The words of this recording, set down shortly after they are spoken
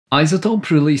iZotope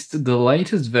released the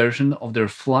latest version of their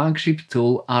flagship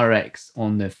tool RX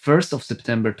on the 1st of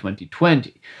September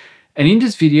 2020. And in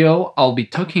this video, I'll be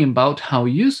talking about how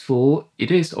useful it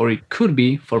is or it could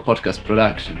be for podcast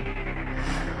production.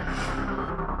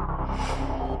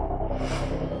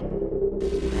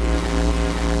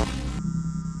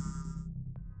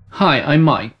 Hi, I'm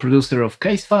Mike, producer of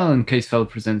Casefile and Casefile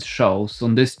Presents shows.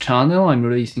 On this channel, I'm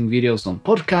releasing videos on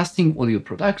podcasting, audio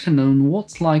production, and what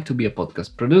it's like to be a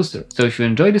podcast producer. So if you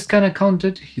enjoy this kind of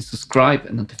content, hit subscribe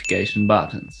and notification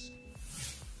buttons.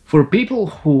 For people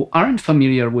who aren't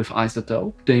familiar with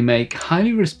iZotope, they make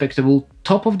highly respectable,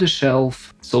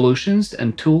 top-of-the-shelf solutions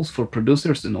and tools for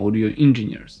producers and audio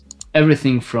engineers.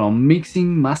 Everything from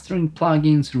mixing, mastering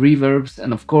plugins, reverbs,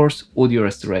 and of course, audio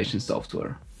restoration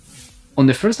software. On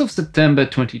the 1st of September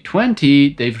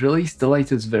 2020, they've released the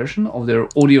latest version of their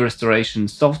audio restoration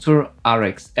software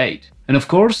RX8. And of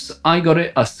course, I got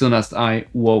it as soon as I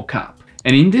woke up.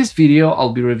 And in this video,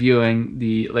 I'll be reviewing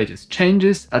the latest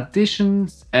changes,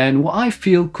 additions, and what I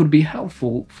feel could be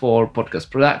helpful for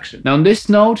podcast production. Now, on this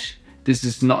note, this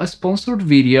is not a sponsored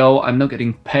video. I'm not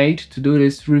getting paid to do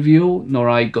this review, nor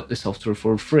I got the software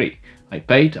for free. I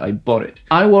paid, I bought it.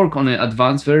 I work on an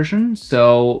advanced version,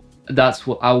 so that's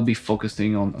what I will be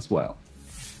focusing on as well.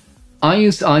 I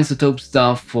use iZotope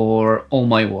stuff for all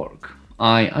my work.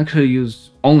 I actually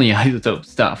use only iZotope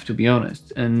stuff, to be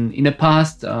honest. And in the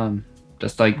past,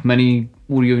 just like many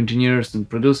audio engineers and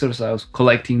producers, I was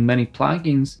collecting many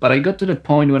plugins, but I got to the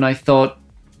point when I thought,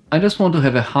 I just want to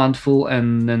have a handful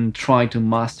and then try to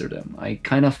master them. I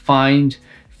kind of find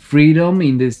freedom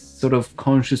in this sort of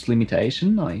conscious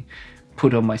limitation I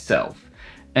put on myself.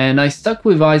 And I stuck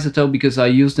with iZotope because I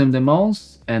use them the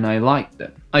most and I like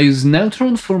them. I use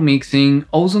Neutron for mixing,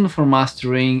 Ozone for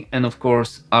mastering, and of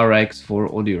course RX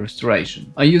for audio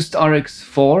restoration. I used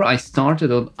RX4, I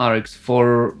started on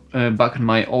RX4 back in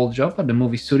my old job at the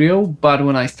movie studio, but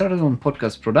when I started on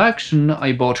podcast production,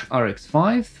 I bought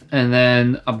RX5 and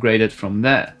then upgraded from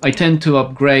there. I tend to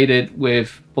upgrade it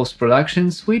with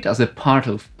post-production suite as a part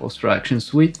of post-production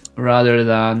suite rather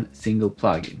than single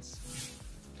plugins.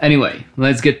 Anyway,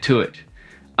 let's get to it.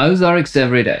 I use RX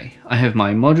every day. I have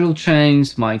my module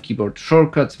chains, my keyboard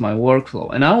shortcuts, my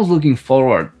workflow, and I was looking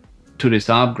forward to this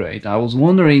upgrade. I was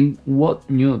wondering what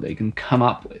new they can come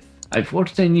up with. I've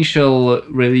watched the initial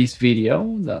release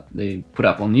video that they put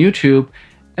up on YouTube,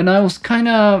 and I was kind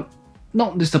of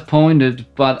not disappointed,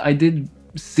 but I did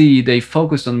see they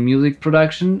focused on music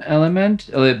production element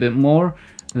a little bit more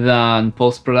than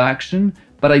post-production,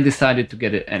 but I decided to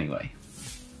get it anyway.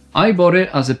 I bought it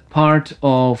as a part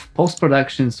of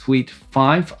Post-Production Suite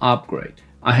 5 upgrade.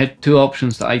 I had two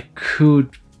options. I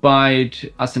could buy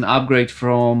it as an upgrade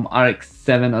from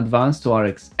RX7 Advanced to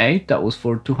RX8, that was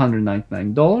for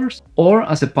 $299, or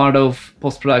as a part of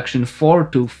Post-Production 4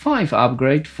 to 5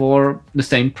 upgrade for the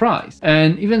same price.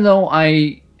 And even though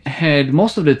I had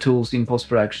most of the tools in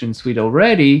Post-Production Suite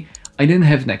already, I didn't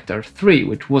have Nectar 3,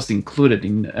 which was included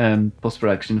in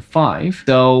Post-Production 5,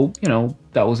 so, you know,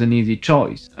 that was an easy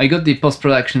choice. I got the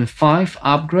Post-Production 5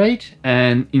 upgrade,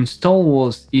 and install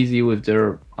was easy with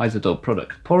their iZotope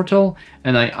product portal,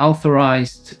 and I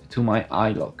authorized to my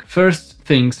iLog. First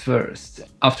things first,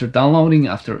 after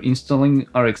installing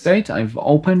RX8, I've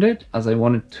opened it as I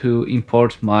wanted to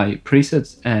import my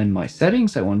presets and my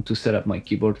settings. I wanted to set up my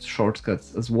keyboard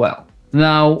shortcuts as well.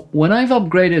 Now, when I've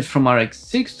upgraded from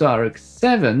RX6 to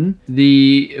RX7,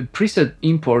 the preset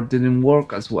import didn't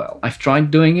work as well. I've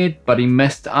tried doing it, but it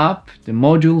messed up the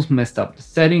modules, messed up the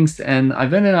settings, and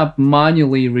I've ended up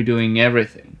manually redoing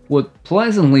everything. What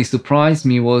pleasantly surprised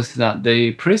me was that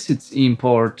the presets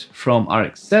import from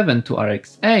RX7 to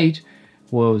RX8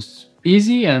 was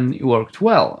easy and it worked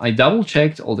well. I double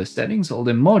checked all the settings, all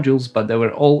the modules, but they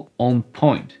were all on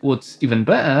point. What's even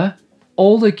better,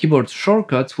 all the keyboard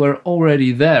shortcuts were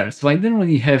already there, so I didn't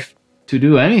really have to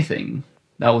do anything.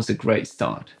 That was a great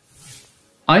start.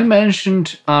 I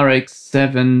mentioned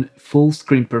RX7 full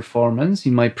screen performance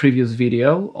in my previous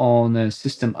video on a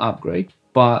system upgrade,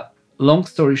 but long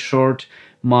story short,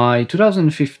 my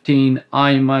 2015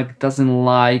 iMac doesn't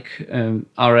like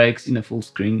RX in a full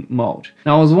screen mode.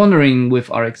 Now I was wondering with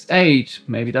RX8,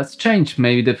 maybe that's changed,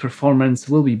 maybe the performance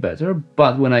will be better,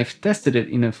 but when I've tested it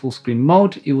in a full screen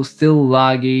mode, it was still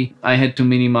laggy. I had to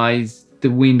minimize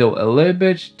the window a little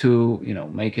bit to, you know,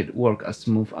 make it work as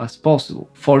smooth as possible.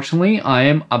 Fortunately, I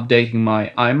am updating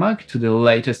my iMac to the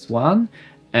latest one,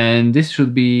 and this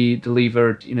should be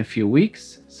delivered in a few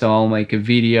weeks. So I'll make a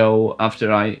video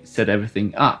after I set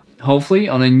everything up. Hopefully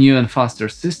on a new and faster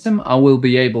system, I will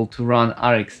be able to run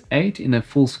RX8 in a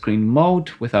full screen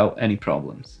mode without any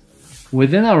problems.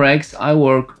 Within RX, I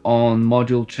work on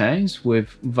module chains with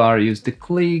various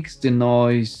declicks,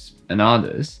 denoise, and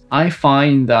others. I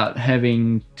find that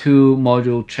having two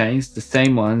module chains, the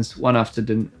same ones, one after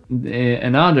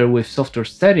another with softer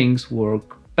settings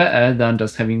work better than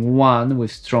just having one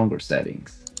with stronger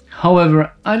settings.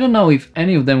 However, I don't know if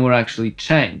any of them were actually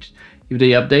changed. If they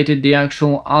updated the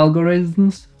actual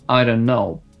algorithms, I don't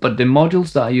know, but the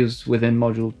modules that I use within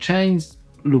module chains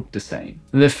look the same.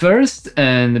 The first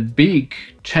and big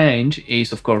change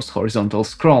is of course horizontal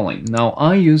scrolling. Now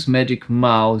I use Magic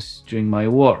Mouse during my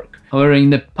work. However, in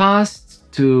the past,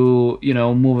 to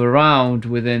move around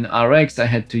within RX, I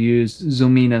had to use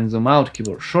zoom in and zoom out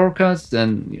keyboard shortcuts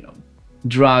and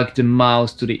drag the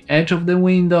mouse to the edge of the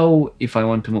window if I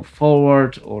want to move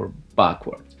forward or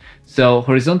backward. So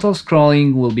horizontal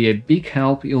scrolling will be a big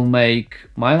help. It'll make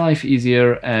my life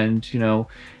easier and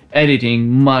editing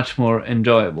much more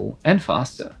enjoyable and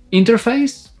faster.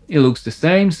 Interface, it looks the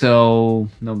same, so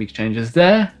no big changes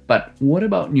there. But what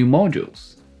about new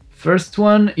modules? First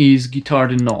one is guitar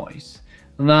denoise.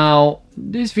 Now,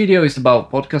 this video is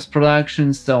about podcast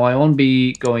production, so I won't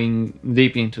be going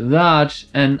deep into that,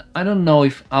 and I don't know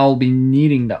if I'll be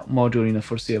needing that module in the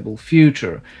foreseeable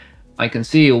future. I can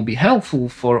see it will be helpful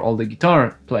for all the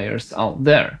guitar players out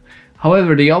there.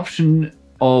 However, the option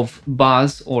of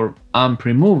buzz or amp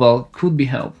removal could be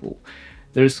helpful.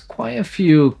 There's quite a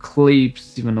few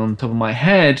clips, even on top of my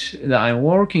head, that I'm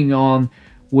working on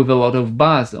with a lot of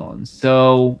buzz on.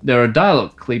 So there are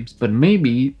dialogue clips, but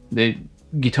maybe the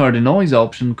guitar denoise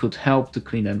option could help to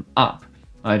clean them up.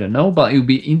 I don't know, but it'll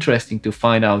be interesting to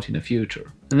find out in the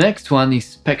future. The next one is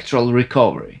spectral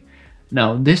recovery.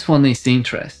 Now this one is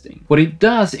interesting. What it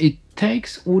does, it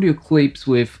takes audio clips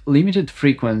with limited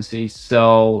frequencies,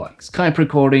 so like Skype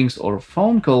recordings or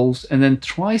phone calls, and then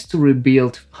tries to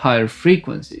rebuild higher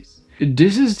frequencies.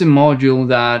 This is the module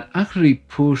that actually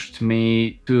pushed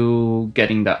me to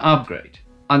getting that upgrade.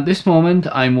 At this moment,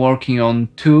 I'm working on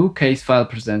 2 Case File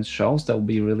Presents shows that will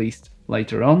be released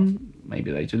later on,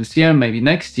 maybe later this year, maybe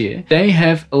next year. They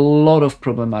have a lot of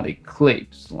problematic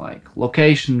clips, like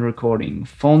location recording,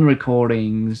 phone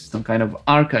recordings, some kind of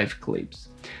archive clips.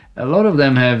 A lot of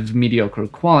them have mediocre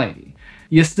quality.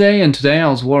 Yesterday and today I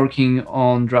was working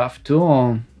on draft 2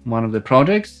 on one of the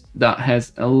projects that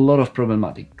has a lot of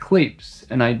problematic clips,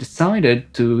 and I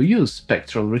decided to use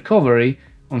spectral recovery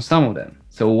on some of them.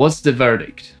 So what's the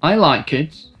verdict? I like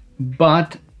it,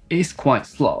 but it's quite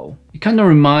slow. It kind of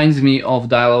reminds me of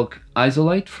Dialog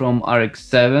Isolate from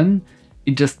RX7.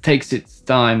 It just takes its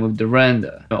time with the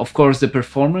render. Of course, the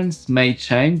performance may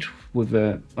change with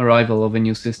the arrival of a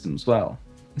new system as well.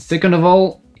 Second of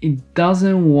all, it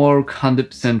doesn't work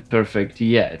 100% perfect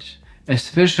yet,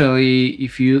 especially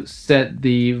if you set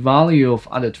the value of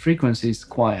added frequencies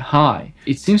quite high.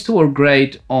 It seems to work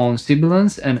great on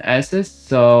sibilants and S's,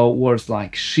 so words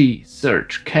like she,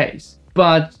 search, case.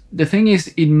 But the thing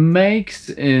is, it makes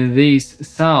these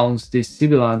sounds, these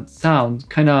sibilant sounds,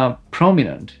 kind of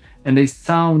prominent, and they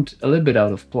sound a little bit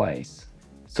out of place.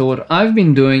 So what I've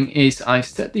been doing is I've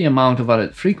set the amount of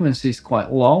added frequencies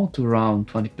quite low, to around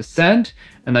 20%,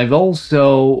 and I've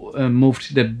also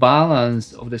moved the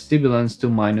balance of the sibilants to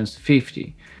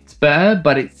 -50. It's better,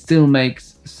 but it still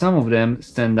makes some of them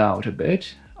stand out a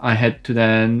bit. I had to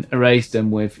then erase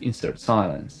them with insert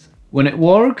silence. When it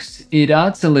works, it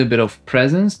adds a little bit of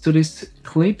presence to these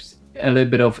clips, a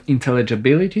little bit of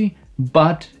intelligibility,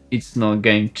 but it's not a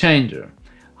game changer.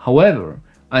 However,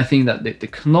 I think that the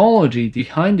technology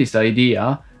behind this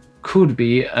idea could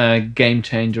be a game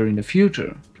changer in the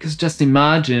future. Because just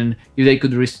imagine if they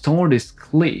could restore these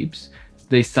clips,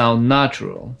 they sound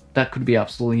natural. That could be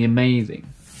absolutely amazing.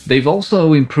 They've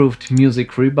also improved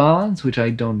music rebalance, which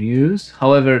I don't use.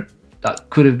 However, that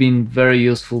could have been very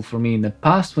useful for me in the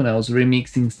past when I was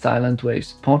remixing Silent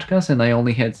Waves podcasts and I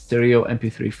only had stereo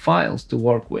MP3 files to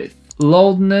work with.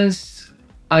 Loudness,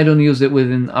 I don't use it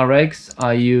within RX.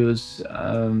 I use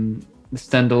the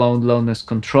standalone loudness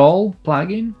control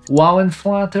plugin. Wow and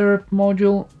Flutter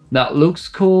module, that looks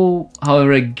cool.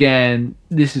 However, again,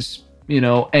 this is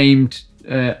aimed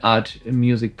at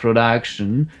music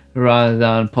production rather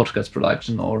than podcast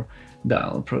production or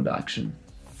dial production.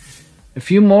 A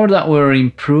few more that were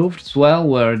improved as well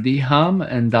were DHUM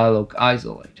and Dialog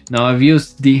Isolate. Now I've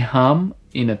used DHUM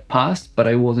in the past, but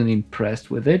I wasn't impressed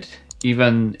with it,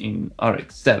 even in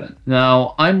RX7.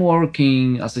 Now I'm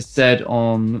working, as I said,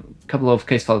 on a couple of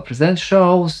Case File Present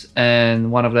shows, and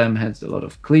one of them has a lot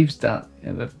of clips that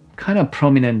have a kind of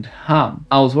prominent hum.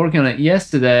 I was working on it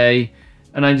yesterday,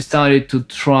 and I decided to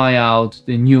try out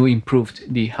the new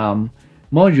improved DHUM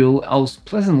module. I was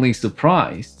pleasantly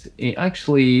surprised. It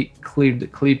actually cleared the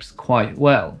clips quite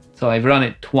well. So I've run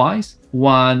it twice,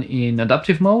 one in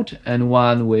adaptive mode and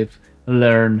one with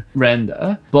learn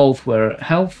render. Both were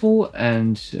helpful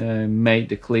and made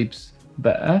the clips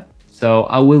better. So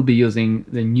I will be using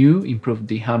the new improved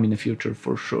DHAM in the future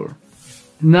for sure.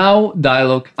 Now,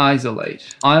 Dialog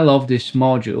Isolate. I love this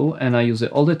module and I use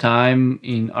it all the time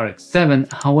in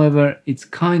RX7. However, it's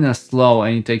kinda slow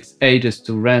and it takes ages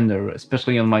to render,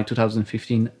 especially on my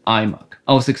 2015 iMac.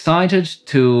 I was excited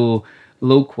to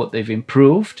look what they've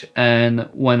improved, and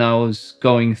when I was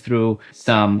going through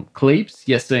some clips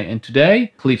yesterday and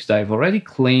today, clips that I've already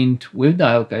cleaned with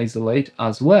Dialog Isolate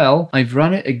as well, I've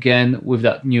run it again with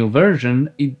that new version.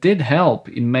 It did help,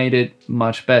 it made it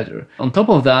much better. On top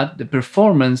of that, the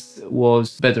performance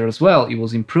was better as well, it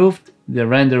was improved, the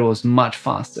render was much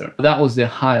faster. That was the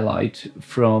highlight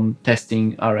from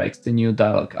testing RX, the new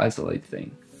Dialog Isolate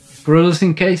thing.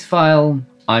 Producing case file,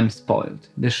 I'm spoiled.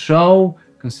 The show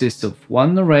consists of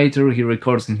one narrator, he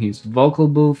records in his vocal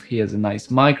booth, he has a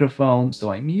nice microphone,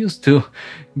 so I'm used to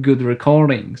good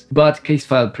recordings. But Case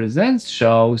File Presents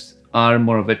shows are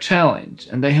more of a challenge,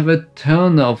 and they have a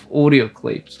ton of audio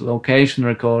clips, location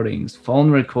recordings, phone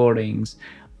recordings,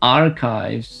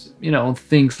 archives, you know,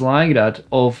 things like that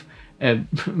of a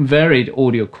varied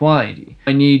audio quality.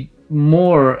 I need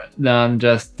more than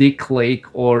just declick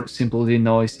or simple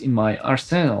denoise in my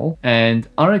arsenal, and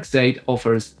RX8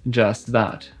 offers just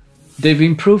that. They've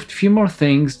improved a few more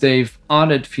things, they've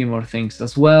added a few more things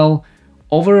as well.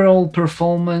 Overall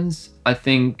performance, I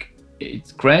think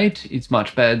it's great, it's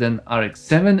much better than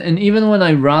RX7, and even when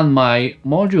I ran my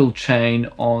module chain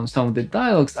on some of the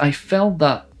dialogues, I felt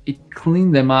that it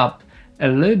cleaned them up a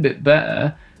little bit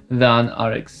better than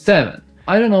RX7.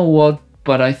 I don't know what,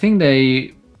 but I think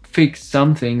they fix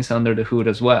some things under the hood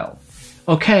as well.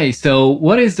 Okay, so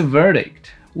what is the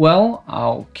verdict? Well,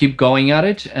 I'll keep going at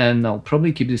it and I'll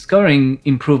probably keep discovering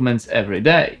improvements every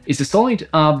day. It's a solid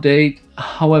update,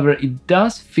 however, it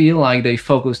does feel like they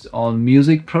focused on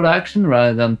music production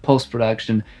rather than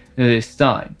post-production this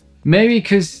time. Maybe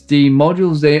because the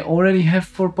modules they already have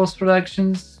for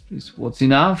post-productions is what's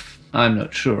enough? I'm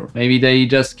not sure. Maybe they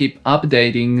just keep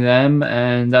updating them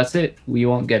and that's it. We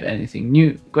won't get anything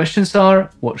new. Questions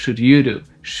are, what should you do?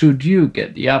 Should you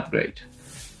get the upgrade?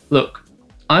 Look,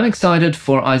 I'm excited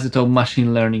for iZotope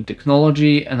machine learning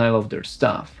technology and I love their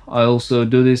stuff. I also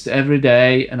do this every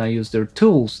day and I use their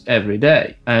tools every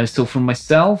day. So for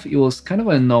myself, it was kind of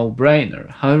a no-brainer.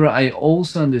 However, I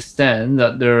also understand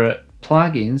that their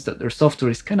plugins, that their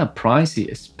software is kind of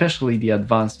pricey, especially the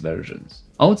advanced versions.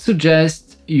 I would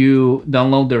suggest you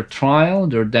download their trial,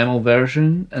 their demo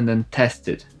version, and then test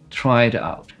it, try it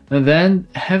out. And then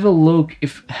have a look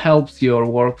if it helps your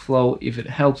workflow, if it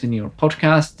helps in your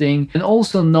podcasting, and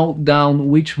also note down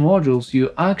which modules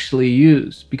you actually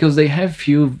use, because they have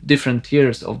few different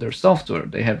tiers of their software.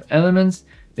 They have elements,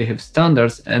 they have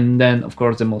standards, and then of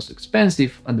course the most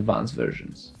expensive advanced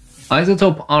versions.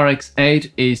 iZotope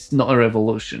RX8 is not a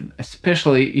revolution,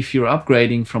 especially if you're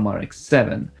upgrading from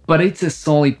RX7, but it's a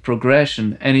solid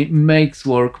progression and it makes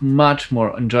work much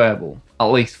more enjoyable,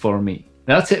 at least for me.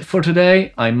 That's it for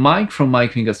today. I'm Mike from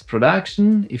Mike Migas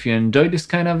Production. If you enjoyed this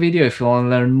kind of video, if you want to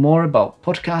learn more about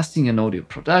podcasting and audio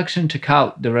production, check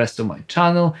out the rest of my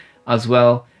channel as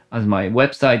well as my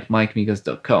website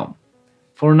mikemigas.com.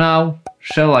 For now,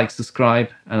 share, like, subscribe,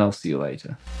 and I'll see you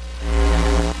later.